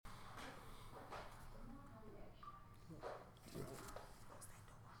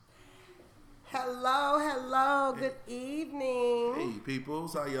Hello, good evening. Hey,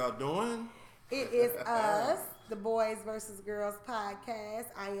 peoples, how y'all doing? It is us, the Boys versus Girls podcast.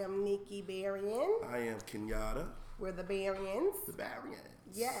 I am Nikki Berrien. I am Kenyatta. We're the Berriens. The Berriens.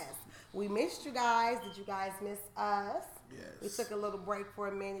 Yes. We missed you guys. Did you guys miss us? Yes. We took a little break for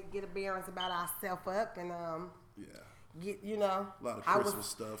a minute, get a bearings about ourselves up, and Yeah. get A lot of Christmas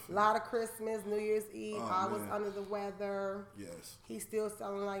stuff. A lot of Christmas, New Year's Eve. Oh, I was man. under the weather. Yes. He's still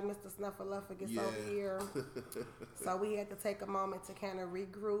sounding like Mr. Snuffleupagus over here. So we had to take a moment to kind of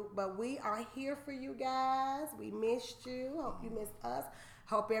regroup. But we are here for you guys. We missed you. Hope you missed us.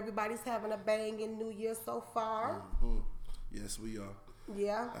 Hope everybody's having a banging New Year so far. Mm-hmm. Yes, we are.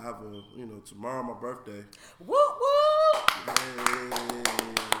 Yeah. I have tomorrow my birthday. Whoop, whoop. Hey.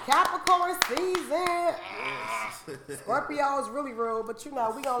 Capricorn season. Yes. Scorpio is really rude, but we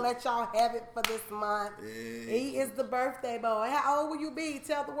gonna let y'all have it for this month. Hey. He is the birthday boy. How old will you be?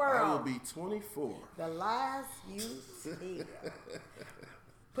 Tell the world. I will be 24. The lies you tell.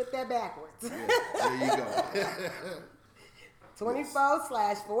 Put that backwards. Yeah, there you go.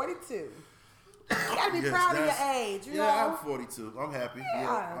 24/42. You gotta be proud of your age, you know. I'm 42. I'm happy.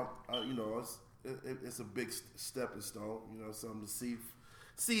 Yeah. It's a big stepping stone. Something to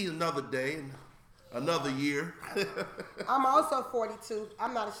see another day and another year. I'm also 42.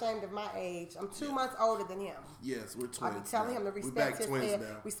 I'm not ashamed of my age. I'm 2 months older than him. Yes, we're twins. I be telling him to respect his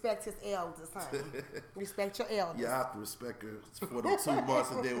elders, honey. Respect your elders. Yeah, I have to respect her for the 2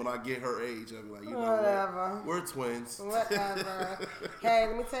 months, and then when I get her age, I'll be like, whatever. What? We're twins. Whatever. Hey,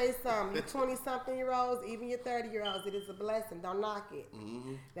 let me tell you something. You 20-something-year-olds, even your 30-year-olds, it is a blessing. Don't knock it.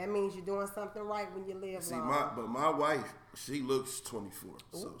 Mm-hmm. That means you're doing something right when you live long. But my wife, she looks 24,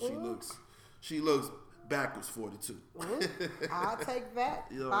 so she looks backwards 42. I'll take that.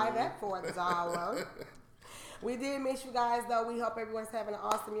 Buy that for $1. We did miss you guys, though. We hope everyone's having an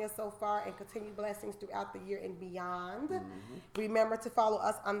awesome year so far and continued blessings throughout the year and beyond. Mm-hmm. Remember to follow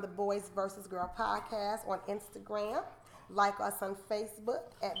us on the Boys vs. Girl podcast on Instagram. Like us on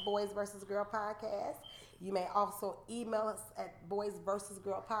Facebook at Boys vs. Girl podcast. You may also email us at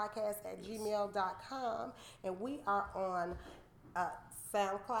boysversusgirlpodcast@gmail.com. And we are on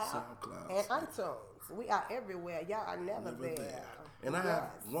SoundCloud and iTunes. We are everywhere. Y'all are never there. And I have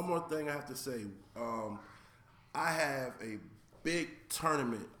one more thing I have to say. I have a big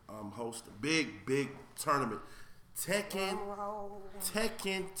tournament. Host a big tournament. Tekken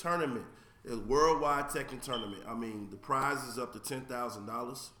tournament. It's a worldwide Tekken tournament. I mean, the prize is up to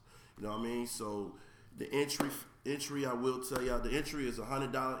 $10,000. You know what I mean? So the entry, I will tell y'all, the entry is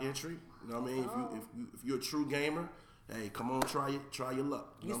 $100 entry. You know what I mean? If you're a true gamer, hey, come on, try your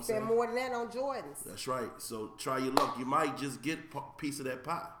luck. You know what spend more than that on Jordans. That's right. So try your luck. You might just get a piece of that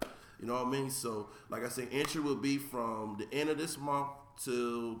pie. You know what I mean? So, like I said, entry will be from the end of this month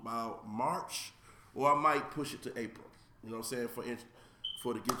till about March, or I might push it to April. You know what I'm saying?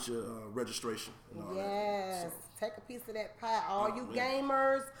 For to get your registration. And all yes. that. So, take a piece of that pie. All you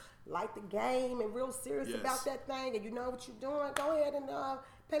gamers like the game and real serious about that thing, and you know what you're doing. Go ahead and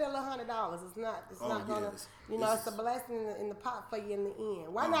pay that little $100. It's not gonna. It's a blessing in the pot for you in the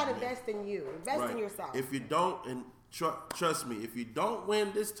end. Why not invest in you? Invest in yourself. If you don't, and trust me, if you don't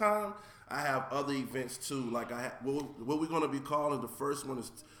win this time, I have other events too. Like what we're gonna be calling, the first one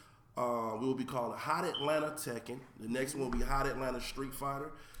is we will be calling Hot Atlanta Tekken. The next one will be Hot Atlanta Street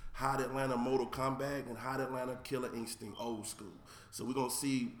Fighter, Hot Atlanta Mortal Kombat, and Hot Atlanta Killer Instinct Old School. So we're gonna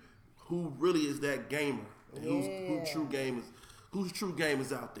see who really is that gamer and who true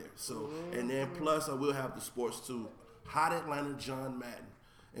gamers out there. So and then plus I will have the sports too. Hot Atlanta John Madden.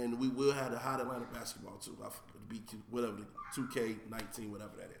 And we will have the Hot Atlanta basketball too. Whatever the 2K19,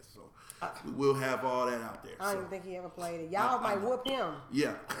 whatever that is. So we will have all that out there. I don't even think he ever played it. Y'all might whoop him.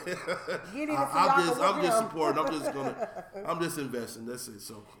 Yeah. Get in I'm just supporting. I'm just investing. That's it.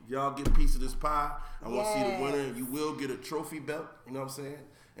 So y'all get a piece of this pie. I want to see the winner. You will get a trophy belt. You know what I'm saying?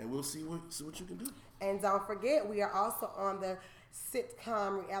 And we'll see what you can do. And don't forget, we are also on the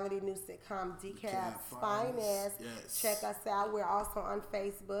reality news sitcom DeKalb's Finest. Yes. Check us out. We're also on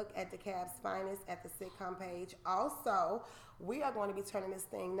Facebook at DeKalb's Finest at the sitcom page. Also, we are going to be turning this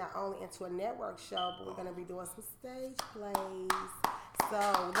thing not only into a network show, but we're going to be doing some stage plays.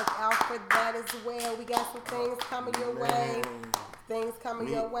 So look out for that as well. We got some things coming your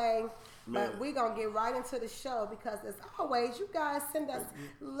way. But we're going to get right into the show because, as always, you guys send us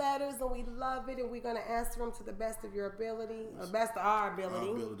letters and we love it, and we're going to answer them to the best of your ability, or best of our ability.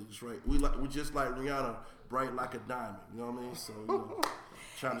 Our ability, that's right. We just like Rihanna, bright like a diamond. You know what I mean? So,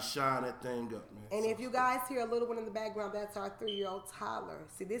 Trying to shine that thing up, man. And if you guys hear a little one in the background, that's our 3-year-old Tyler.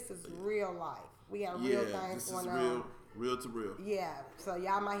 See, this is real life. We got real things going on. Real to real. Yeah. So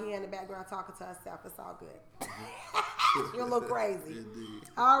y'all might hear in the background talking to herself. It's all good. She'll look crazy. Indeed.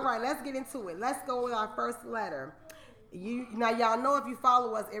 All right, let's get into it. Let's go with our first letter. Now y'all know if you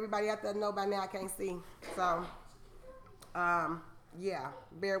follow us, everybody out there know by now I can't see. So, yeah,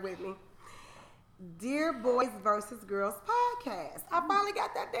 bear with me. Dear Boys versus Girls podcast. I finally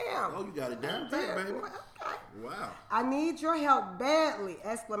got that down. Oh, you got it down, baby. Okay. Wow. I need your help badly! !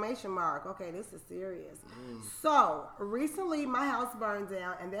 Okay, this is serious. So, recently my house burned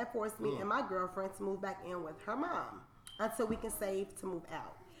down and that forced me and my girlfriend to move back in with her mom until we can save to move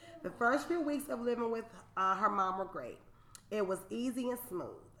out. The first few weeks of living with her mom were great. It was easy and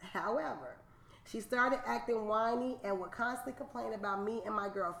smooth. However, she started acting whiny and would constantly complain about me and my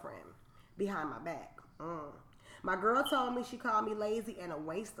girlfriend behind my back. My girl told me she called me lazy and a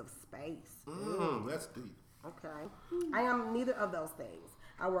waste of space. That's deep. Okay. I am neither of those things.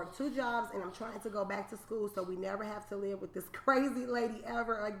 I work 2 jobs and I'm trying to go back to school so we never have to live with this crazy lady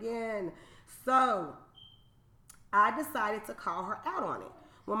ever again. So, I decided to call her out on it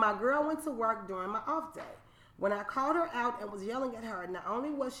when my girl went to work during my off day. When I called her out and was yelling at her, not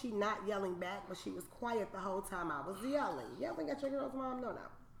only was she not yelling back, but she was quiet the whole time I was yelling. Yelling at your girl's mom? No.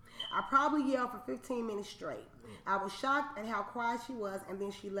 I probably yelled for 15 minutes straight. I was shocked at how quiet she was, and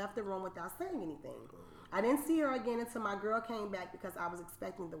then she left the room without saying anything. I didn't see her again until my girl came back because I was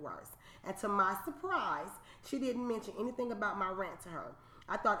expecting the worst. And to my surprise, she didn't mention anything about my rant to her.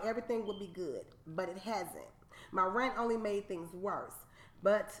 I thought everything would be good, but it hasn't. My rant only made things worse.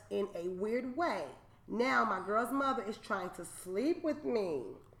 But in a weird way, now my girl's mother is trying to sleep with me.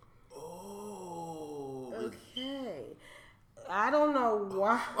 Oh. Okay. I don't know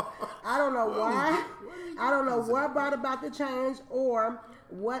why. I don't know what brought about the change or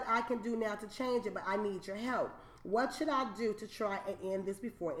what I can do now to change it, but I need your help. What should I do to try and end this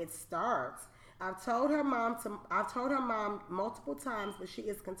before it starts? I've told her mom multiple times, but she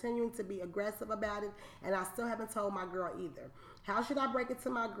is continuing to be aggressive about it, and I still haven't told my girl either. How should I break it to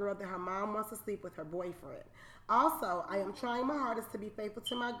my girl that her mom wants to sleep with her boyfriend? Also, I am trying my hardest to be faithful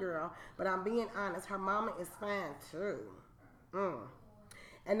to my girl, but I'm being honest, her mama is fine too.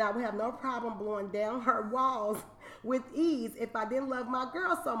 And I would have no problem blowing down her walls with ease if I didn't love my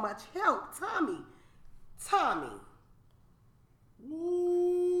girl so much. Help, Tommy.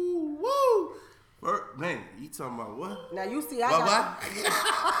 Woo. Man, you talking about what? Now you see, I got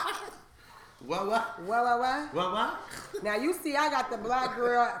What? Now you see, I got the black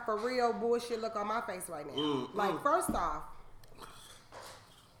girl for real bullshit look on my face right now. First off,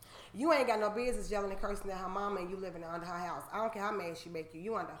 you ain't got no business yelling and cursing at her mama and you living under her house. I don't care how mad she make you.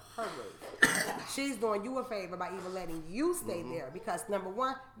 You under her roof. She's doing you a favor by even letting you stay there because, number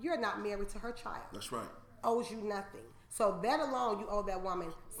one, you're not married to her child. That's right. Owes you nothing. So that alone, you owe that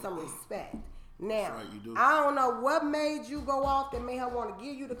woman some respect. Now, right, you do. I don't know what made you go off that made her want to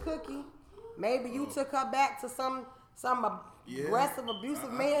give you the cookie. Maybe you took her back to some aggressive,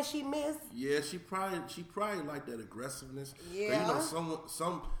 abusive man she missed. Yeah, she probably like that aggressiveness. Yeah. You know,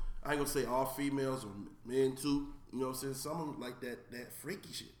 some I ain't gonna say all females or men too. You know what I'm saying? Some of them like that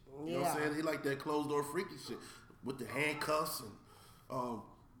freaky shit. You know what I'm saying? He like that closed door freaky shit with the handcuffs and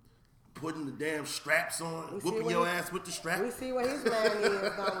putting the damn straps on, whooping your ass with the strap. We see what his man is,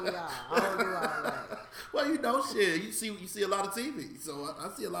 don't we all? I don't do all that. Well, you know, shit. You see a lot of TV, so I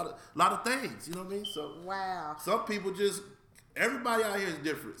see a lot of things. You know what I mean? So wow. Some people everybody out here is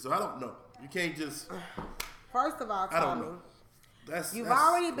different. So I don't know. You can't just. First of all, Tommy, I don't know. You've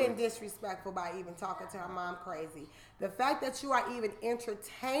already been disrespectful by even talking to her mom crazy. The fact that you are even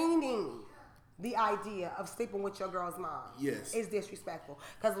entertaining the idea of sleeping with your girl's mom is disrespectful.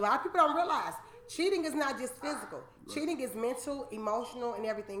 Because a lot of people don't realize cheating is not just physical. Right. Cheating is mental, emotional, and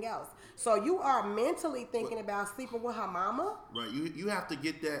everything else. So you are mentally thinking about sleeping with her mama? Right. You have to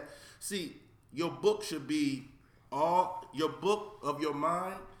get that. See, your book should be your book of your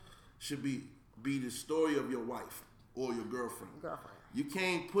mind should be the story of your wife or your girlfriend. You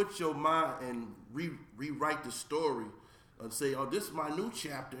can't put your mind and rewrite the story and say, "Oh, this is my new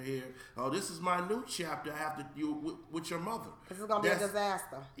chapter here. Oh, this is my new chapter I have to do with your mother." This is gonna be a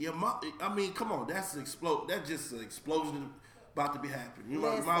disaster. Your mother. I mean, come on. That's just an explosion about to be happening. You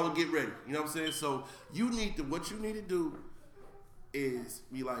might well get ready. You know what I'm saying? So what you need to do is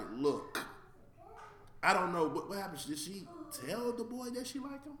be like, look, I don't know what happened. Did she tell the boy that she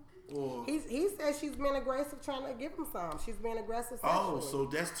liked him? Or he said she's been aggressive trying to give him some. She's been aggressive sexually. Oh, so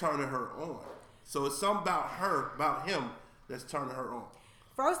that's turning her on. So it's something about him that's turning her on.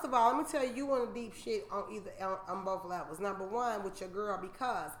 First of all, let me tell you, you want deep shit on both levels. Number one, with your girl,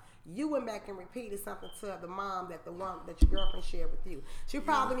 because you went back and repeated something to the mom that your girlfriend shared with you. She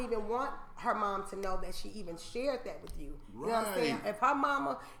probably didn't even want her mom to know that she even shared that with you. You know what I'm saying? If her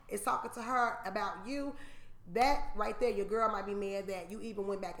mama is talking to her about you, that right there, your girl might be mad that you even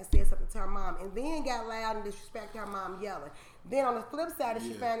went back and said something to her mom, and then got loud and disrespected her mom yelling. Then on the flip side, if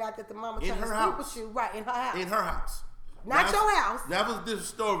she found out that the mama trying to sleep with you, right, in her house. In her house. Not your house. That was this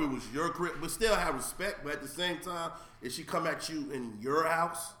story was your crib, but still have respect. But at the same time, if she come at you in your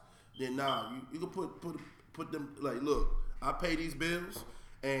house, then you can put them like, look, I pay these bills,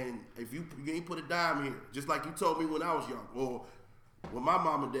 and if you ain't put a dime here, just like you told me when I was young, or what my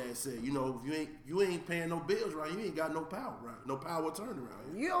mom and dad said, if you ain't paying no bills right, you ain't got no power right, no power turned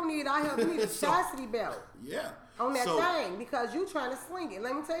around. You don't need our help. You need a chastity belt. Yeah. On that thing, because you trying to sling it.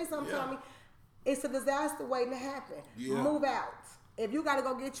 Let me tell you something, Tommy. It's a disaster waiting to happen. Yeah. Move out. If you got to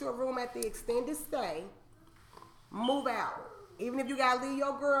go get you a room at the extended stay, move out. Even if you got to leave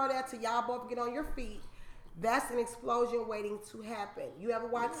your girl there till y'all both get on your feet, that's an explosion waiting to happen. You ever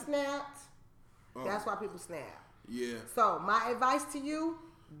watch Snapped? That's why people snap. Yeah. So my advice to you,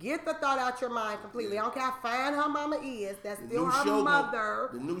 get the thought out your mind completely. I don't care how fine her mama is. That's still her mother.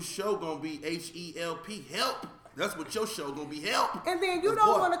 The new show going to be HELP, help. That's what your show gonna be, help. And then you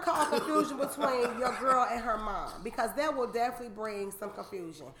don't want to cause confusion between your girl and her mom, because that will definitely bring some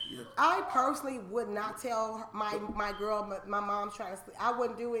confusion. Yeah. I personally would not tell my girl, my mom's trying to sleep. I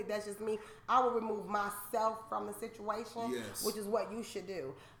wouldn't do it. That's just me. I would remove myself from the situation, which is what you should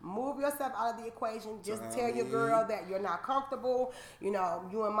do. Move yourself out of the equation. Just tell your girl that you're not comfortable. You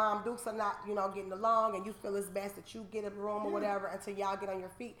and Mom Dukes are not, getting along, and you feel it's best that you get a room or whatever until y'all get on your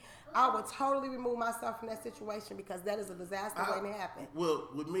feet. I would totally remove myself from that situation, because that is a disaster waiting to happen. Well,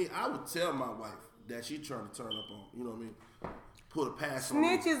 with me, I would tell my wife that she's trying to turn up on, you know what I mean? Put a pass on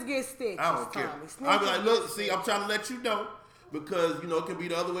me. Snitches get stitches, I don't care. I'd be like, look, see, I'm trying to let you know, because, it can be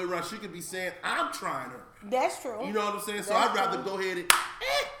the other way around. She could be saying, I'm trying her. That's true. You know what I'm saying? So I'd rather go ahead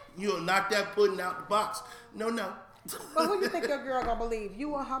and, knock that pudding out the box. No. But who you think your girl gonna believe?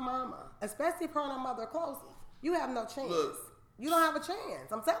 You or her mama? Especially if her and her mother are close. You have no chance. Look, you don't have a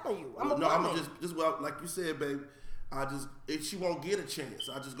chance. I'm telling you. I'm gonna just like you said, baby. If she won't get a chance,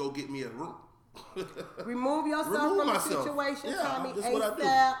 I just go get me a room. Remove yourself from the situation, Tommy.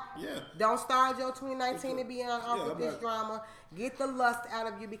 ASAP. Don't start your 2019 and beyond off with this drama. Get the lust out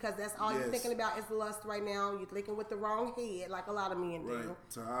of you, because that's all you're thinking about is lust right now. You're thinking with the wrong head, like a lot of men do. Right,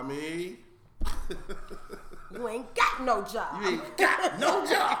 Tommy. You ain't got no job. You ain't got no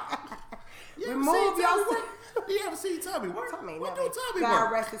job. Remove yourself. You ever seen Tommy work? Tommy, what do Tommy God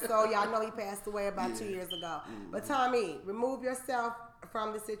work? rest his soul. Y'all know he passed away about 2 years ago. But Tommy, remove yourself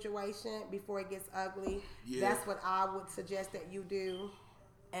from the situation before it gets ugly. Yeah. That's what I would suggest that you do.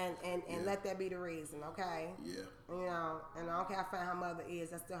 And let that be the reason, okay? Yeah. And I don't care how fine her mother is,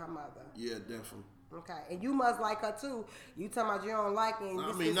 that's still her mother. Yeah, definitely. Okay, and you must like her too. You talking about you don't like it, and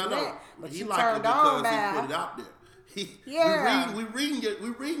no. But he you liked turned it on because now. he put it out there. We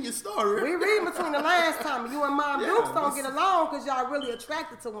reading your story. We reading between the lines, Tommy. You and Mom Dukes don't get along because y'all really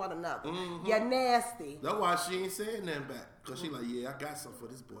attracted to one another. Mm-hmm. You're nasty. That's why she ain't saying nothing back. Because she like, I got something for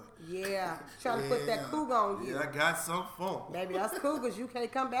this boy. Yeah. Trying to put that cougar on you. Yeah, I got something for him. Baby, that's cool, because you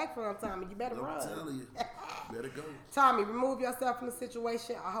can't come back from him, Tommy. You better run. I'm telling you. Better go. Tommy, remove yourself from the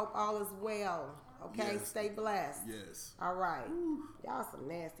situation. I hope all is well. Okay, stay blessed. Yes. All right. Ooh. Y'all some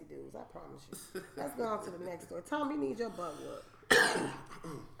nasty dudes, I promise you. Let's go on to the next story. Tom, you need your butt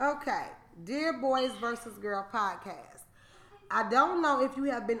whooped. Okay. Dear Boys vs. Girl podcast. I don't know if you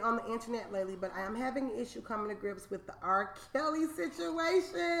have been on the internet lately, but I am having an issue coming to grips with the R. Kelly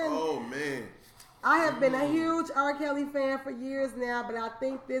situation. Oh, man. I have been a huge R. Kelly fan for years now, but I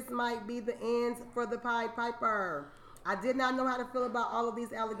think this might be the end for the Pied Piper. I did not know how to feel about all of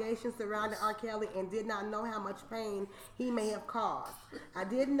these allegations surrounding R. Kelly, and did not know how much pain he may have caused. I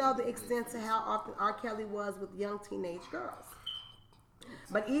didn't know the extent to how often R. Kelly was with young teenage girls.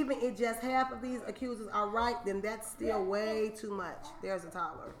 But even if just half of these accusers are right, then that's still way too much. There's a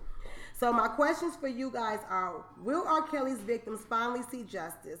toddler. So my questions for you guys are, will R. Kelly's victims finally see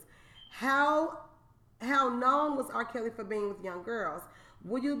justice? How known was R. Kelly for being with young girls?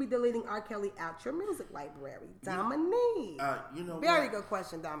 Will you be deleting R. Kelly out your music library? Dominique. Very good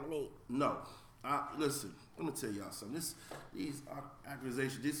question, Dominique. No. Listen, let me tell y'all something. These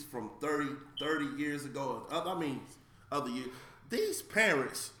accusations, this is from 30 years ago. Other years. These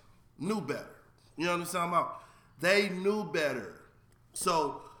parents knew better. You know what I'm talking about? They knew better.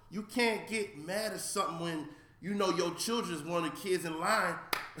 So you can't get mad at something when you know your children's one of the kids in line.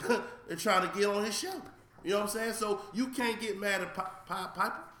 They're trying to get on his show. You know what I'm saying? So you can't get mad at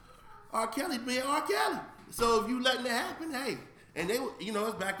Piper. R. Kelly being R. Kelly. So if you letting it happen, hey. And they, you know,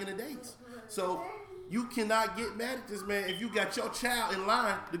 it's back in the days. So you cannot get mad at this man if you got your child in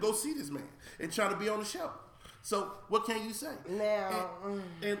line to go see this man and try to be on the show. So what can you say? Now,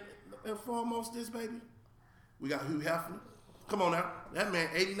 and foremost this, baby, we got Hugh Hefner. Come on now. That man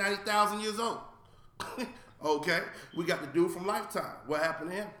 80, 90,000 years old. Okay. We got the dude from Lifetime. What happened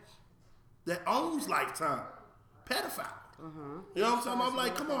to him? That owns Lifetime. Pedophile. Mm-hmm. You know what I'm saying? I'm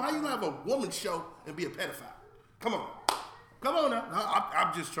like, come on, how you gonna have a woman show and be a pedophile? Come on. Come on now.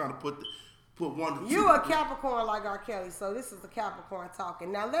 I'm just trying to put one to two. You a Capricorn like R. Kelly, so this is the Capricorn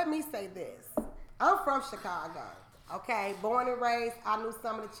talking. Now let me say this. I'm from Chicago. Okay, born and raised. I knew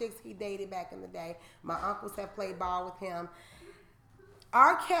some of the chicks he dated back in the day. My uncles have played ball with him.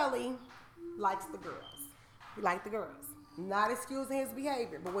 R. Kelly likes the girls. He likes the girls. Not excusing his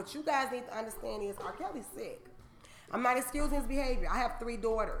behavior, but what you guys need to understand is R. Kelly's sick. I'm not excusing his behavior. I have 3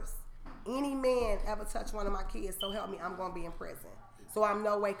 daughters. Any man ever touch one of my kids, so help me, I'm going to be in prison. So I'm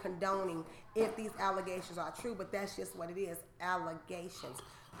no way condoning if these allegations are true, but that's just what it is, allegations.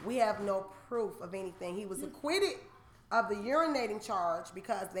 We have no proof of anything. He was acquitted of the urinating charge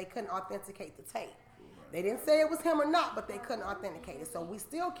because they couldn't authenticate the tape. They didn't say it was him or not, but they couldn't authenticate it. So we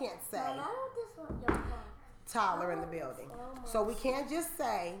still can't say Tyler in the building. So we can't just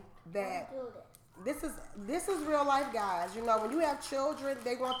say that this is real life, guys. You know, when you have children,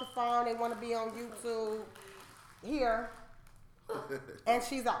 they want the phone, they want to be on YouTube. Here, and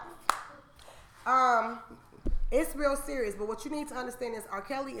she's off. It's real serious, but what you need to understand is R.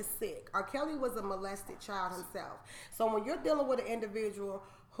 Kelly is sick. R. Kelly was a molested child himself. So when you're dealing with an individual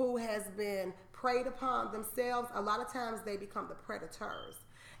who has been preyed upon themselves, a lot of times they become the predators.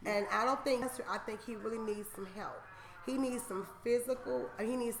 And I think he really needs some help. He needs some physical,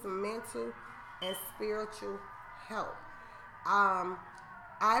 he needs some mental and spiritual help.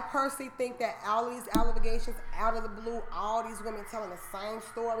 I personally think that all these allegations out of the blue, all these women telling the same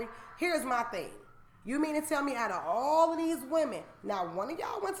story. Here's my thing. You mean to tell me out of all of these women, not one of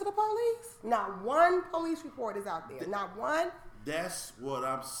y'all went to the police? Not one police report is out there. Not one? That's what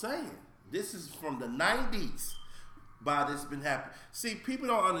I'm saying. This is from the 90s by this been happening. See, people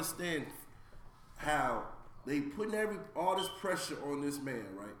don't understand how they putting all this pressure on this man,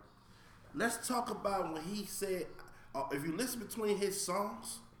 right? Let's talk about when he said, if you listen between his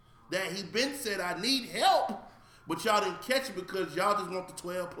songs, that he been said, I need help. But y'all didn't catch it because y'all just want the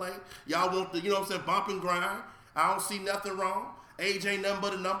 12 play. Y'all want the, you know what I'm saying, bump and grind. I don't see nothing wrong. Age ain't nothing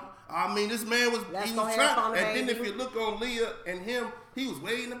but a number. I mean, this man was trying. And then if you look on Leah and him, he was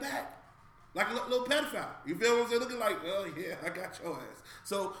way in the back. Like a little pedophile. You feel what I'm saying? Looking like, oh yeah, I got your ass.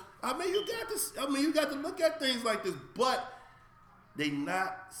 So, I mean, you got to look at things like this. But they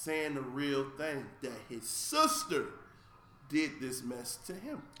not saying the real thing, that his sister did this mess to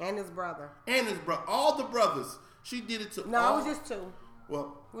him. And his brother. All the brothers. She did it to No, it was just 2.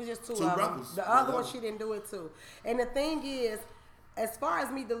 Well, it was just 2 brothers. The other one, she didn't do it too. And the thing is, as far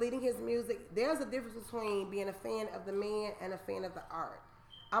as me deleting his music, there's a difference between being a fan of the man and a fan of the art.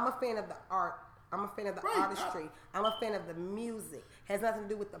 I'm a fan of the art. I'm a fan of the artistry. I'm a fan of the music. Has nothing to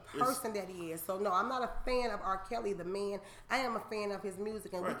do with the person that he is. So no, I'm not a fan of R. Kelly, the man. I am a fan of his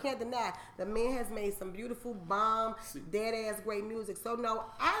music. And we can't deny the man has made some beautiful, bomb, dead-ass great music. So no,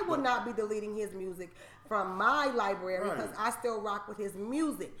 I will not be deleting his music from my library because I still rock with his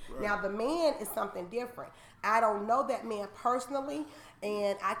music. Now the man is something different. I don't know that man personally,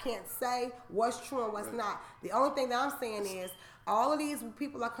 and I can't say what's true and what's not. The only thing that I'm saying is all of these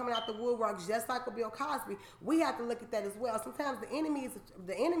people are coming out the woodworks just like with Bill Cosby. We have to look at that as well. Sometimes the enemy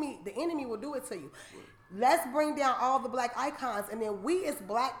will do it to you. Let's bring down all the black icons, and then we as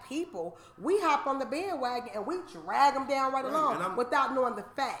black people, we hop on the bandwagon and we drag them down right along without knowing the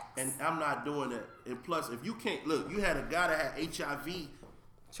facts. And I'm not doing that. And plus, if you can't look, you had a guy that had HIV.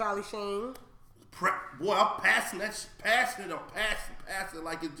 Charlie Sheen. Boy, I'm passing it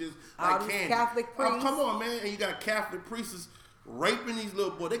like it's just all like candy. Catholic priests. Oh, come on, man. And you got Catholic priests raping these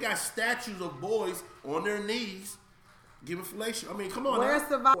little boys. They got statues of boys on their knees giving fellatio. I mean, come on. Where's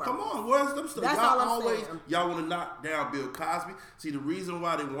the violence? Come on, where's them stuff? That's y'all all I'm always saying. Y'all want to knock down Bill Cosby. See, the reason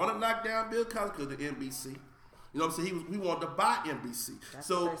why they want to knock down Bill Cosby because of NBC. You know what I'm saying? We wanted to buy NBC. That's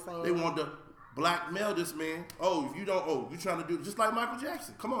so they wanted to blackmail this man. Oh, if you don't, you trying to do just like Michael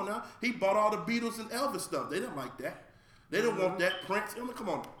Jackson. Come on now. He bought all the Beatles and Elvis stuff. They didn't like that. They didn't want that. Prince. I mean, come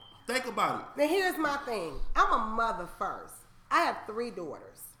on. Think about it. Now here's my thing. I'm a mother first. I have 3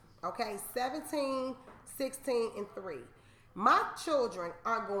 daughters. Okay, 17, 16, and 3. My children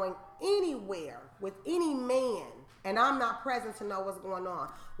aren't going anywhere with any man and I'm not present to know what's going on.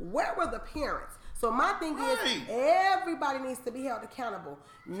 Where were the parents? So my thing is, everybody needs to be held accountable,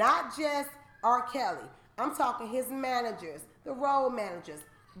 not just R. Kelly. I'm talking his managers, the road managers,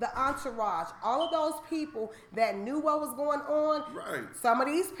 the entourage, all of those people that knew what was going on. Right. Some of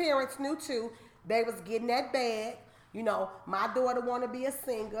these parents knew too. They was getting that bag. You know, my daughter want to be a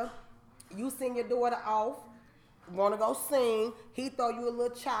singer. You send your daughter off, want to go sing. He throw you a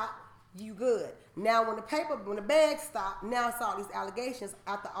little chop. You good. Now when the bag stopped, now it's all these allegations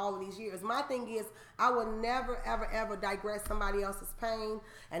after all of these years. My thing is, I would never, ever, ever digress somebody else's pain,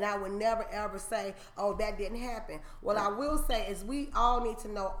 and I would never, ever say, oh, that didn't happen. What I will say is we all need to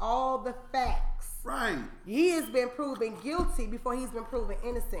know all the facts. Right. He has been proven guilty before he's been proven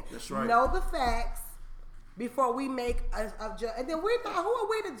innocent. That's right. Know the facts before we make a judge. And then who are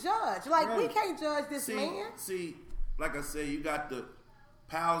we to judge? Like, right. We can't judge this man. See, like I said, you got the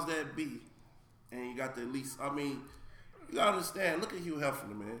powers that be, and you got the least. I mean, you gotta understand. Look at Hugh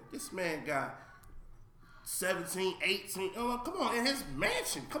Hefner, man. This man got 17, 18. Oh, come on, in his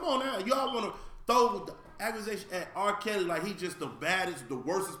mansion. Come on now. Y'all want to throw the accusation at R. Kelly like he just the baddest, the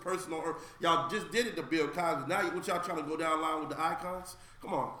worstest person on earth. Y'all just did it to Bill Cosby. Now, what y'all trying to go down the line with the icons?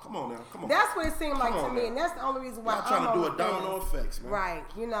 Come on now. That's what it seemed like to me, and that's the only reason why y'all trying to do a domino effects, man. Right,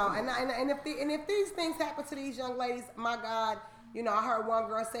 you know, and if these things happen to these young ladies, my God. You know, I heard one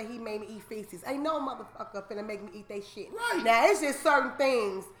girl say he made me eat feces. Ain't no motherfucker finna make me eat they shit. Right. Now, it's just certain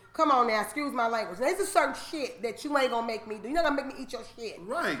things. Come on now, excuse my language. There's just certain shit that you ain't gonna make me do. You're not gonna make me eat your shit.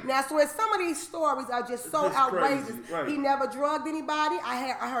 Right. Now, so some of these stories are just so outrageous. Crazy. Right. He never drugged anybody.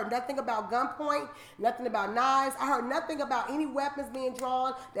 I heard nothing about gunpoint, nothing about knives. I heard nothing about any weapons being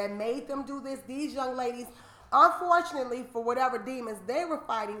drawn that made them do this. These young ladies, unfortunately, for whatever demons they were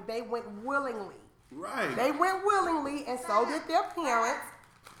fighting, they went willingly. Right. They went willingly, and so did their parents.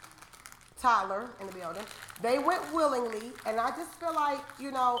 Tyler in the building. They went willingly, and I just feel like,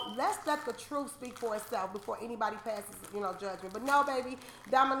 you know, let's let the truth speak for itself before anybody passes, you know, judgment. But no, baby,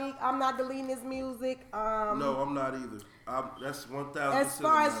 Dominique, I'm not deleting his music. No, I'm not either. That's 1,000%. As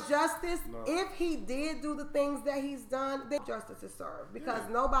far as justice, if he did do the things that he's done, then justice is served, because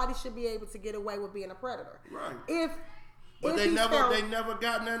nobody should be able to get away with being a predator. Right. But they never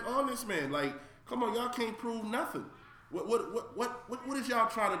got nothing on this man. Like, come on, y'all can't prove nothing. What is y'all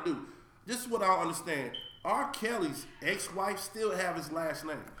trying to do? This is what I don't understand. R. Kelly's ex-wife still have his last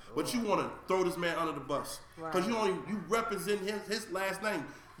name, but you want to throw this man under the bus because you represent his last name.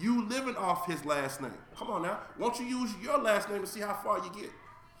 You living off his last name. Come on now, won't you use your last name to see how far you get?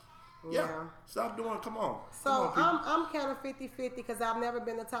 Yeah. Stop doing. Come on. So I'm kind of 50-50 because I've never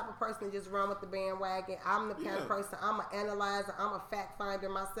been the type of person to just run with the bandwagon. I'm the kind of person. I'm an analyzer. I'm a fact finder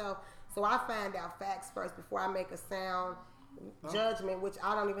myself. So I find out facts first before I make a sound judgment, which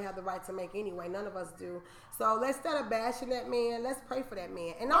I don't even have the right to make anyway. None of us do. So instead of bashing that man, let's pray for that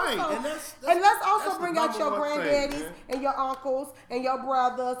man. And also, let's also bring out your granddaddies and your uncles and your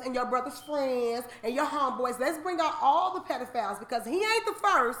brothers and your brothers' friends and your homeboys. Let's bring out all the pedophiles, because he ain't the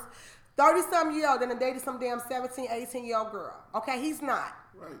first 30-some-year-old that dated some damn 17, 18-year-old girl. Okay, he's not.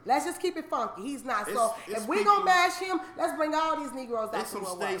 Right. Let's just keep it funky. He's not. So if we're going to bash him, let's bring all these Negroes out. There's some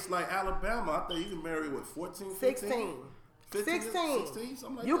states like Alabama, I think you can marry, 14, 15? 16.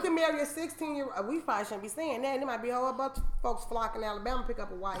 Something like you that. can marry a 16-year-old. We probably shouldn't be saying that. There might be a whole bunch of folks flocking to Alabama to pick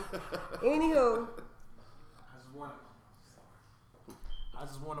up a wife. Anywho. I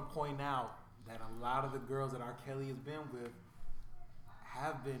just want to point out that a lot of the girls that R. Kelly has been with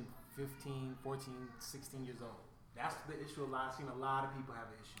have been 15, 14, 16 years old. That's the issue. I've seen a lot of people have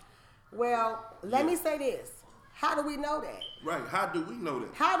an issue. Well, let me say this. How do we know that? Right. How do we know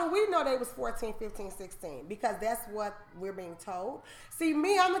that? How do we know they was 14, 15, 16? Because that's what we're being told. See,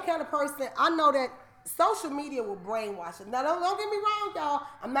 me, I'm the kind of person, I know that social media will brainwash us. Now, don't get me wrong, y'all.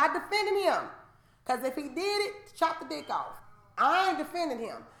 I'm not defending him. Because if he did it, chop the dick off. I ain't defending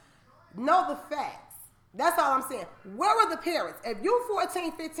him. Know the facts. That's all I'm saying. Where are the parents? If you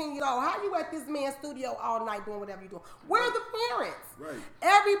 14, 15 years old, how you at this man's studio all night doing whatever you're doing? Where are the parents? Right.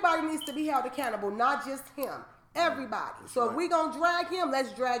 Everybody needs to be held accountable, not just him. Everybody. So if we gonna drag him,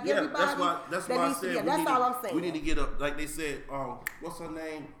 let's drag everybody. That's why I said that's all I'm saying. We need to get up, like they said, what's her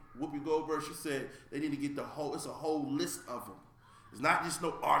name? Whoopi Goldberg, she said they need to get it's a whole list of them. It's not just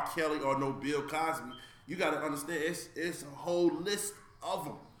no R. Kelly or no Bill Cosby. You got to understand, it's a whole list of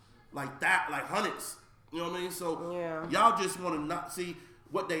them. Like that, like hundreds. You know what I mean? So y'all just want to not see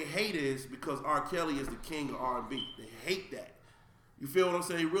what they hate is because R. Kelly is the king of R&B. They hate that. You feel what I'm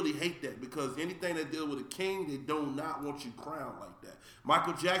saying? They really hate that because anything that deals with a king, they do not want you crowned like that.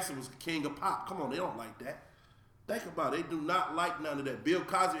 Michael Jackson was the king of pop. Come on, they don't like that. Think about it. They do not like none of that. Bill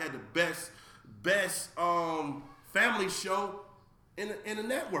Cosby had the best family show in the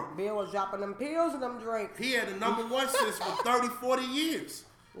network. Bill was dropping them pills and them drinks. He had the number one since for 30, 40 years.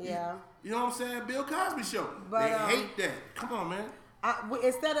 Yeah. You know what I'm saying? Bill Cosby show. But, they hate that. Come on, man.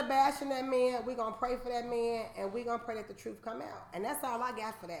 Instead of bashing that man, we're gonna pray for that man, and we're gonna pray that the truth come out, and that's all I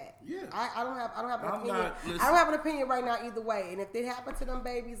got for that. Yeah, I don't have an opinion. I don't have an opinion right now either way. And if it happened to them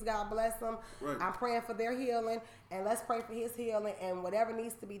babies, God bless them. Right. I'm praying for their healing, and let's pray for his healing, and whatever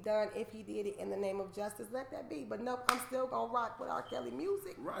needs to be done, if he did it in the name of justice, let that be. But nope, I'm still gonna rock with R. Kelly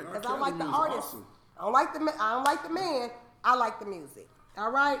music, right? Because I like the artist. Awesome. I don't like the man. I like the music.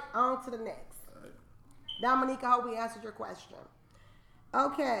 All right, on to the next. All right. Dominique, I hope we answered your question.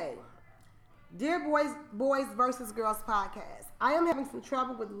 Okay. Dear Boys versus Girls podcast. I am having some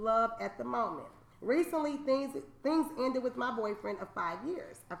trouble with love at the moment. Recently, things ended with my boyfriend of 5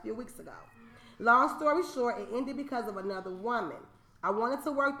 years, a few weeks ago. Long story short, it ended because of another woman. I wanted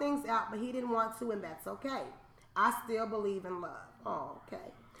to work things out, but he didn't want to, and that's okay. I still believe in love. Oh,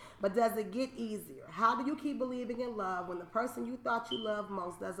 okay. But does it get easier? How do you keep believing in love when the person you thought you loved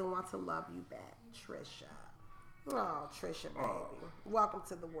most doesn't want to love you back? Trisha. Oh, Trisha, baby. Oh. Welcome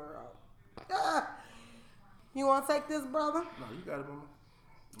to the world. You want to take this, brother? No, you got it, mama.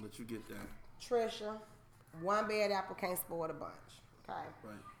 I'll let you get that. Trisha, one bad apple can't spoil the bunch. Okay?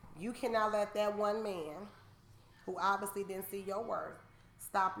 Right. You cannot let that one man, who obviously didn't see your worth,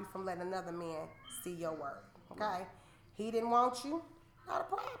 stop you from letting another man see your worth. Okay? Right. He didn't want you, not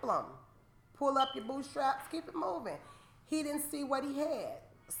a problem. Pull up your bootstraps, keep it moving. He didn't see what he had.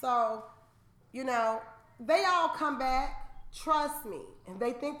 So, you know, they all come back, trust me, and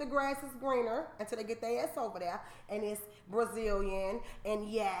they think the grass is greener until they get their ass over there, and it's Brazilian and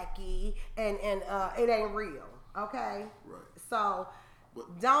yucky, and it ain't real, okay? Right. So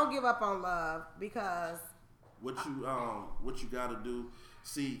don't give up on love, because what you got to do.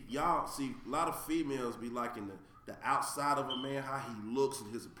 See, a lot of females be liking the outside of a man, how he looks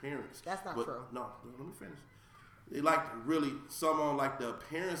and his appearance. That's not true. No, let me finish. They like really someone like the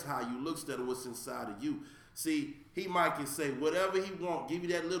appearance, how you look, instead of what's inside of you. See, he might can say whatever he want, give you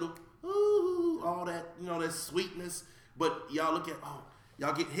that little ooh, all that, that sweetness. But y'all look at,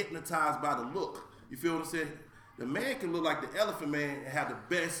 y'all get hypnotized by the look. You feel what I'm saying? The man can look like the elephant man and have the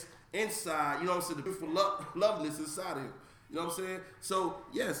best inside, the beautiful loveliness inside of him. You know what I'm saying? So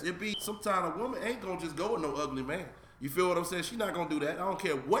yes, it be sometimes a woman ain't gonna just go with no ugly man. You feel what I'm saying? She not gonna do that. I don't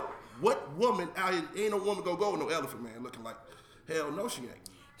care what woman out here, ain't no woman gonna go with no elephant man looking like. Hell no, she ain't.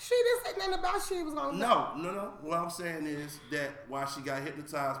 She didn't say nothing about she was gonna go. No. What I'm saying is that while she got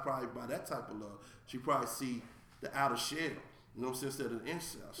hypnotized probably by that type of love, she probably see the outer shell. You know what I'm saying? Instead of the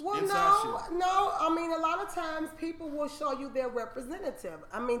inside. Well, no. I mean, a lot of times people will show you their representative.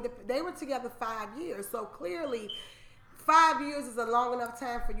 I mean, they were together 5 years, so clearly 5 years is a long enough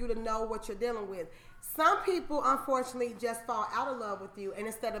time for you to know what you're dealing with. Some people, unfortunately, just fall out of love with you, and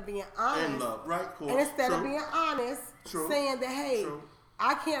instead of being honest, in love, right? Cool. And instead of being honest, saying that, hey,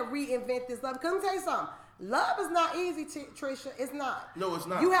 I can't reinvent this love. Because let me tell you something, love is not easy, Trisha. It's not. No, it's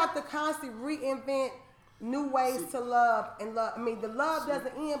not. You have to constantly reinvent new ways to love and love. I mean, the love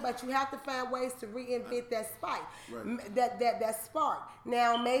doesn't end, but you have to find ways to reinvent that spike, that spark.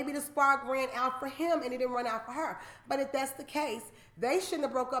 Now, maybe the spark ran out for him and it didn't run out for her. But if that's the case, they shouldn't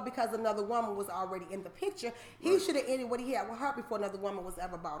have broke up because another woman was already in the picture. He should have ended what he had with her before another woman was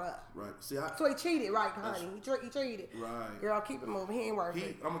ever brought up. Right. So he cheated, right, honey? He cheated. Right. Girl, keep it moving. He ain't worth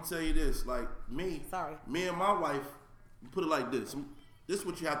it. I'm gonna tell you this, like me and my wife, put it like this. This is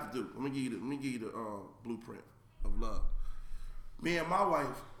what you have to do. Let me give you the blueprint of love. Me and my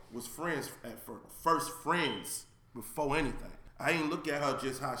wife was friends at first friends before anything. I didn't look at her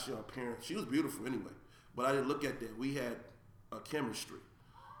just how she appearance. She was beautiful anyway, but I didn't look at that. We had a chemistry,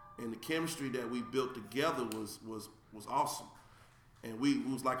 and the chemistry that we built together was awesome. And we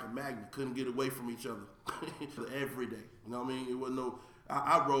was like a magnet, couldn't get away from each other every day. You know what I mean? It wasn't no.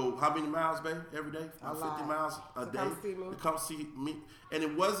 I rode how many miles, baby, every day? 50 miles a day to come see me. And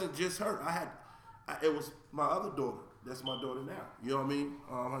it wasn't just her. It was my other daughter. That's my daughter now. You know what I mean?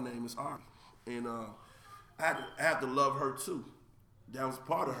 Her name is Ari. And I had to love her too. That was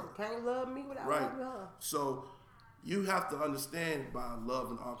part of her. You can't love me without loving her. So you have to understand by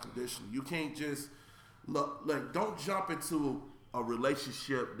love and unconditional. You can't just don't jump into a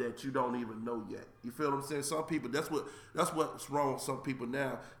relationship that you don't even know yet. You feel what I'm saying? Some people, that's what's wrong with some people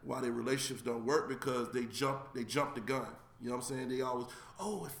now, why their relationships don't work, because they jump the gun. You know what I'm saying? They always,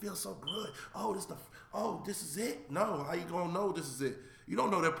 it feels so good. This is it. No, how you gonna know this is it? You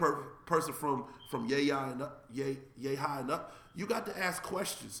don't know that person from yay high and up, yay high and up. You got to ask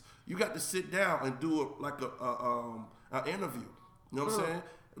questions. You got to sit down and do an interview. You know what I'm saying?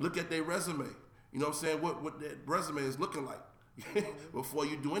 Look at their resume. You know what I'm saying? What that resume is looking like before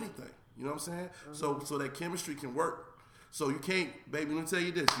you do anything. You know what I'm saying? So that chemistry can work. So you can't, baby, let me tell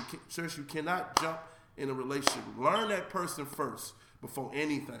you this. You cannot jump in a relationship. Learn that person first before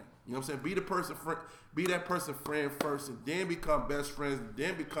anything. You know what I'm saying? Be that person friend first, and then become best friends, and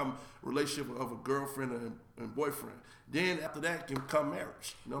then become a relationship of a girlfriend and boyfriend. Then after that can come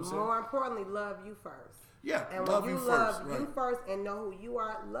marriage. You know what I'm saying? More importantly, love you first. Yeah, and love when you love you first and know who you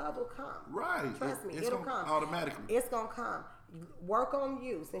are, love will come. Right. Trust me, it'll come automatically. It's gonna come. Work on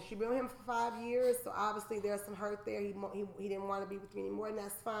you. Since you've been with him for 5 years, so obviously there's some hurt there. He didn't want to be with you anymore, and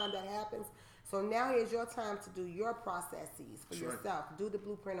that's fine. That happens. So now here's your time to do your processes for yourself. Right. Do the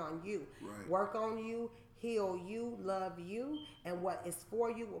blueprint on you. Right. Work on you. Heal you, love you, and what is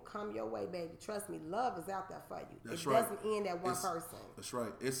for you will come your way, baby. Trust me, love is out there for you. That's it right. doesn't end at one person. That's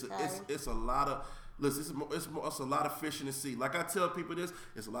right. It's a lot of it's a lot of fish in the sea. Like I tell people this,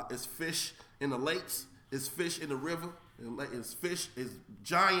 it's fish in the lakes, it's fish in the river, it's fish, it's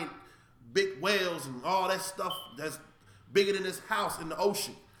giant big whales and all that stuff that's bigger than this house in the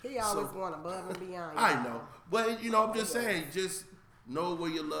ocean. He always want above and beyond. I know, but I'm just saying, just know where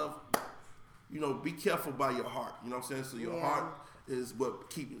your love. Be careful by your heart. You know what I'm saying? So your heart is what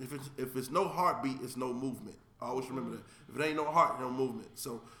keep. If it's no heartbeat, it's no movement. I always remember that. If it ain't no heart, no movement.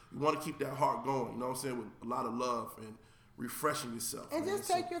 So you want to keep that heart going. You know what I'm saying? With a lot of love and refreshing yourself. And just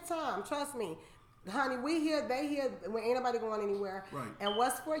take your time. Trust me. Honey, they hear when ain't nobody going anywhere. Right. And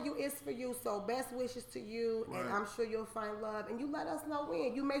what's for you is for you. So best wishes to you, right. And I'm sure you'll find love. And you let us know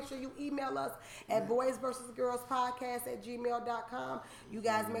when. You make sure you email us at boysversusgirlspodcast@gmail.com. You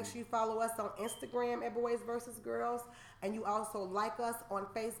guys make sure you follow us on Instagram at Boys Versus Girls. And you also like us on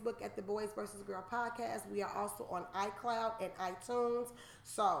Facebook at the Boys Versus Girl Podcast. We are also on iCloud and iTunes.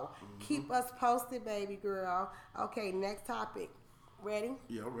 So keep us posted, baby girl. Okay, next topic. Ready?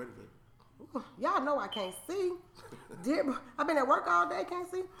 Yeah, I'm ready, baby. Y'all know I can't see. I've been at work all day, can't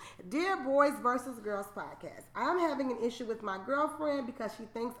see. Dear Boys Versus Girls Podcast, I'm having an issue with my girlfriend because she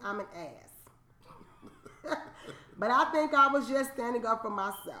thinks I'm an ass. But I think I was just standing up for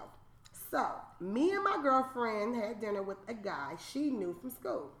myself. So, me and my girlfriend had dinner with a guy she knew from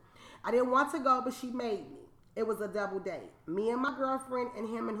school. I didn't want to go, but she made me. It was a double date. Me and my girlfriend and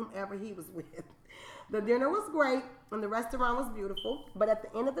him and whomever he was with. The dinner was great and the restaurant was beautiful, but at the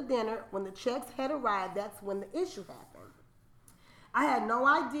end of the dinner, when the checks had arrived, that's when the issue happened. I had no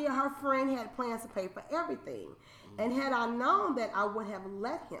idea her friend had plans to pay for everything, and had I known that, I would have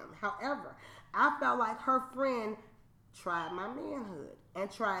let him. However, I felt like her friend tried my manhood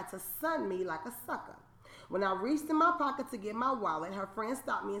and tried to sun me like a sucker. When I reached in my pocket to get my wallet, her friend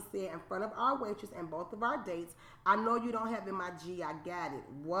stopped me and said in front of our waitress and both of our dates, I know you don't have it, my G, I got it.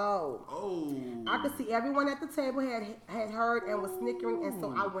 Whoa. Oh. I could see everyone at the table had heard and was snickering, and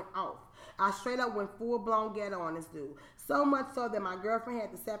so I went off. I straight up went full-blown ghetto on this dude. So much so that my girlfriend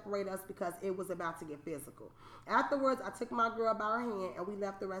had to separate us because it was about to get physical. Afterwards, I took my girl by her hand and we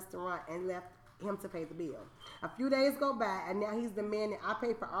left the restaurant and left him to pay the bill. A few days go by and now he's demanding I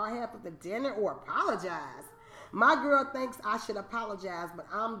pay for our half of the dinner or apologize. My girl thinks I should apologize, but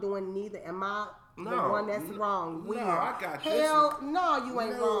I'm doing neither. Am I the one that's wrong? No, I got this Hell, no, you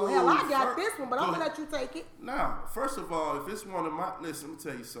ain't wrong. Hell, I got this one, but I'm gonna let you take it. Nah, first of all, if it's one of my, listen, let me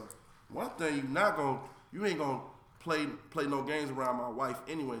tell you something. One thing you ain't gonna play no games around my wife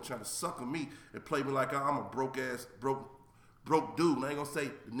anyway, trying to sucker me and play me like I'm a broke dude. And I ain't gonna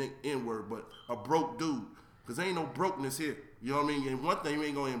say the N-word, but a broke dude. Cause there ain't no brokenness here. You know what I mean? And one thing, you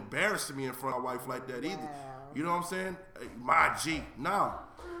ain't gonna embarrass me in front of my wife like that either. You know what I'm saying? Hey, my G. No,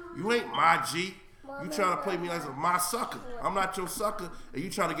 you ain't my G. You trying to play me as my sucker. I'm not your sucker, and you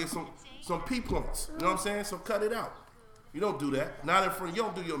trying to get some P points. You know what I'm saying? So cut it out. You don't do that. Not in front. You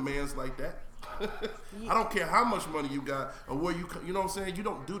don't do your mans like that. I don't care how much money you got or where you know what I'm saying? You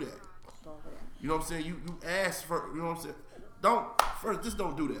don't do that. You know what I'm saying? You ask for, you know what I'm saying? Just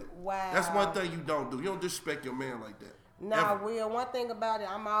don't do that. Wow. That's one thing you don't do. You don't disrespect your man like that. Nah, Will, one thing about it,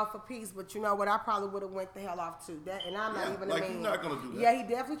 I'm all for peace, but you know what? I probably would have went the hell off too. And I'm not even a man. You're not gonna do that. Yeah, he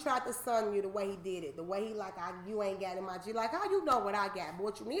definitely tried to sun you the way he did it. The way he you ain't got in my G. Like, how you know what I got? But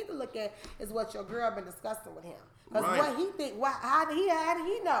what you need to look at is what your girl been discussing with him. Because what he think, how did he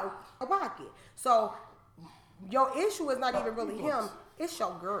know about it? So your issue is not even really him. It's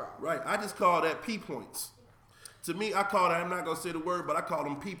your girl. Right. I just call that P points. To me, I call that, I'm not going to say the word, but I call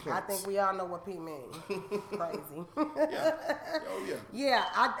them P points. I think we all know what P means. Crazy. Yeah. Oh, yeah. Yeah,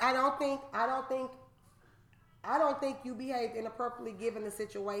 I don't think you behaved inappropriately given the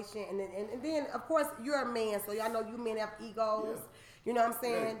situation. And then, of course, you're a man, so y'all know you men have egos. Yeah. You know what I'm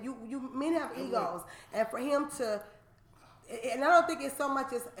saying? Yeah. You men have egos. And for him to, and I don't think it's so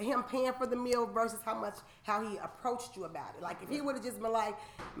much as him paying for the meal versus how he approached you about it. Like if he would have just been like,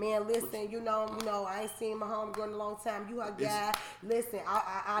 man, listen, you know, I ain't seen my homegirl in a long time. You her guy. Listen,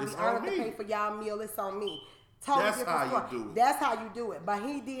 I'll be honored to pay for y'all meal. It's on me. Totally That's how you do it. That's how you do it. But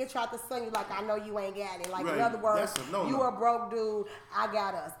he did try to sing you like, I know you ain't got it. Like, in other words, you a broke dude. I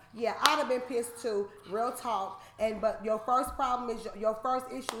got us. Yeah, I'd have been pissed too. Real talk. But your first problem is your first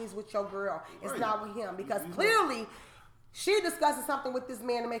issue is with your girl. It's not with him because clearly she discussing something with this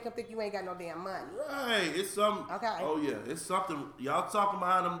man to make him think you ain't got no damn money. Right. It's something. Okay. Oh yeah, it's something. Y'all talking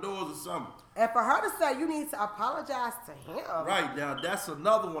behind them doors or something. And for her to say you need to apologize to him. Right, now that's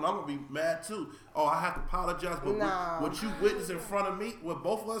another one. I'm gonna be mad too. Oh, I have to apologize, but what you witnessed in front of me, what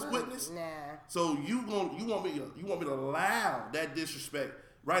both of us witnessed. Nah. So you want me to allow that disrespect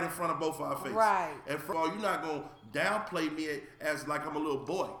right in front of both of our faces. Right. And for all, you're not gonna downplay me as like I'm a little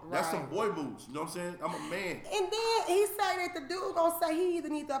boy. Right. That's some boy moves. You know what I'm saying? I'm a man. And then he said that the dude gonna say he either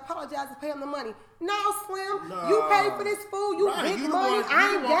need to apologize or pay him the money. No, Slim. No. You pay for this food. You big money.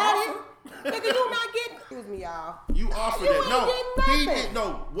 I ain't got it. Nigga, you not getting. Excuse me, y'all. You offered it. No, he didn't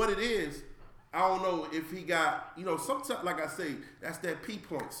know what it is. I don't know if he got, sometimes, like I say, that's that P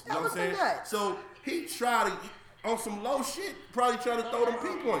points. You know what I'm saying? Nuts. So he tried to, on some low shit, probably try to throw them P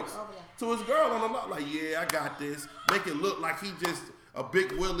points to his girl on the lot. Like, yeah, I got this. Make it look like he just a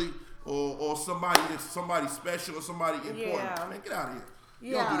big Willie or somebody special or somebody important. Man, get out of here.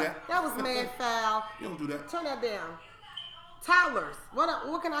 You don't do that. That was mad foul. You don't do that. Turn that down. Toddlers.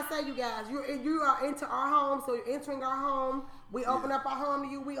 What can I say, you guys? You are into our home, so you're entering our home. We open up our home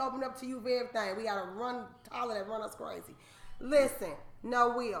to you. We open up to you for everything. We got to run toddler that run us crazy. Listen, no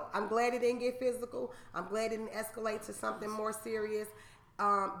will. I'm glad it didn't get physical. I'm glad it didn't escalate to something more serious.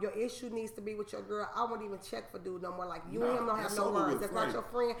 Your issue needs to be with your girl. I won't even check for dude no more. Like, you and him don't have no words. That's not your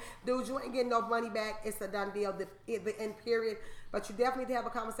friend. Dude, you ain't getting no money back. It's a done deal. The end period. But you definitely need to have a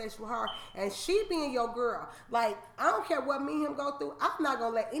conversation with her. And she being your girl. Like, I don't care what me and him go through. I'm not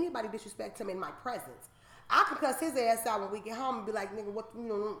going to let anybody disrespect him in my presence. I can cuss his ass out when we get home and be like, nigga, what,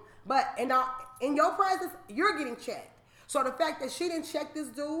 But in your presence, you're getting checked. So the fact that she didn't check this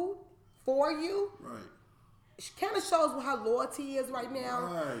dude for you. Right. She kind of shows what her loyalty is right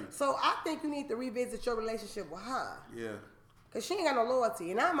now. Right. So I think you need to revisit your relationship with her. Yeah. Because she ain't got no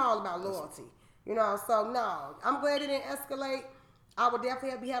loyalty. And I'm all about loyalty. So no. I'm glad it didn't escalate. I would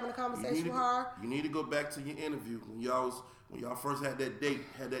definitely be having a conversation with her. You need to go back to your interview. When y'all first had that date,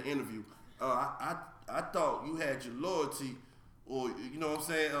 had that interview. I thought you had your loyalty. Or, you know what I'm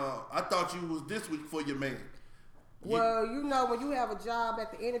saying? I thought you was this week for your man. Well, when you have a job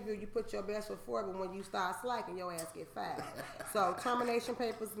at the interview, you put your best foot forward, but when you start slacking, your ass get fired. So termination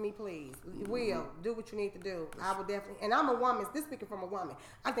papers, me please. Will, do what you need to do. I would definitely, and I'm a woman, this speaking from a woman,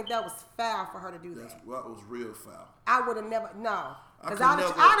 I think that was foul for her to do that. That was real foul. I would have never, no. Because I'd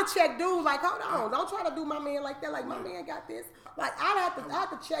have checked dudes like, hold on, don't try to do my man like that, like my man got this. Like, I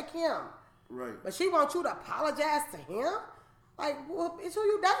have to check him. Right. But she wants you to apologize to him? Like, well, it's who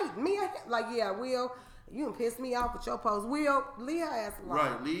you date, me or him? Like, yeah, Will, you done pissed me off with your post. Will, leave her ass alone.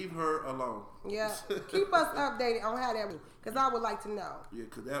 Right, leave her alone. Yeah, keep us updated on how that went, because I would like to know. Yeah,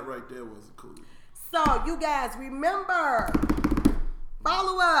 because that right there wasn't cool. So, you guys, remember,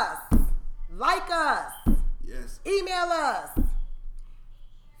 follow us, like us, yes, email us,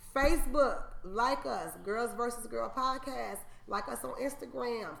 Facebook, like us, Girls vs. Girl Podcast. Like us on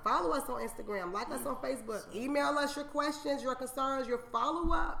Instagram. Follow us on Instagram. Like us on Facebook. Email us your questions, your concerns, your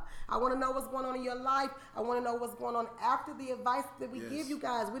follow-up. I want to know what's going on in your life. I want to know what's going on after the advice that we give you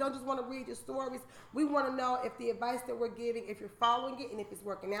guys. We don't just want to read your stories. We want to know if the advice that we're giving, if you're following it, and if it's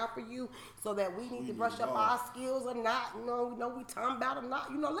working out for you, so that we need to brush up our skills or not. We talking about or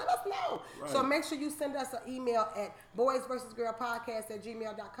not. Let us know. Right. So make sure you send us an email at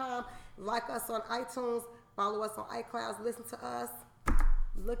boysversusgirlpodcast@gmail.com. Like us on iTunes. Follow us on iCloud. Listen to us.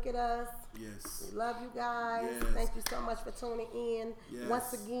 Look at us. Yes. We love you guys. Yes. Thank you so much for tuning in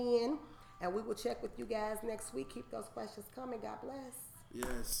once again. And we will check with you guys next week. Keep those questions coming. God bless.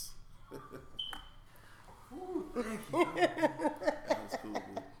 Yes. Ooh, thank you. That was cool,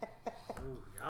 dude.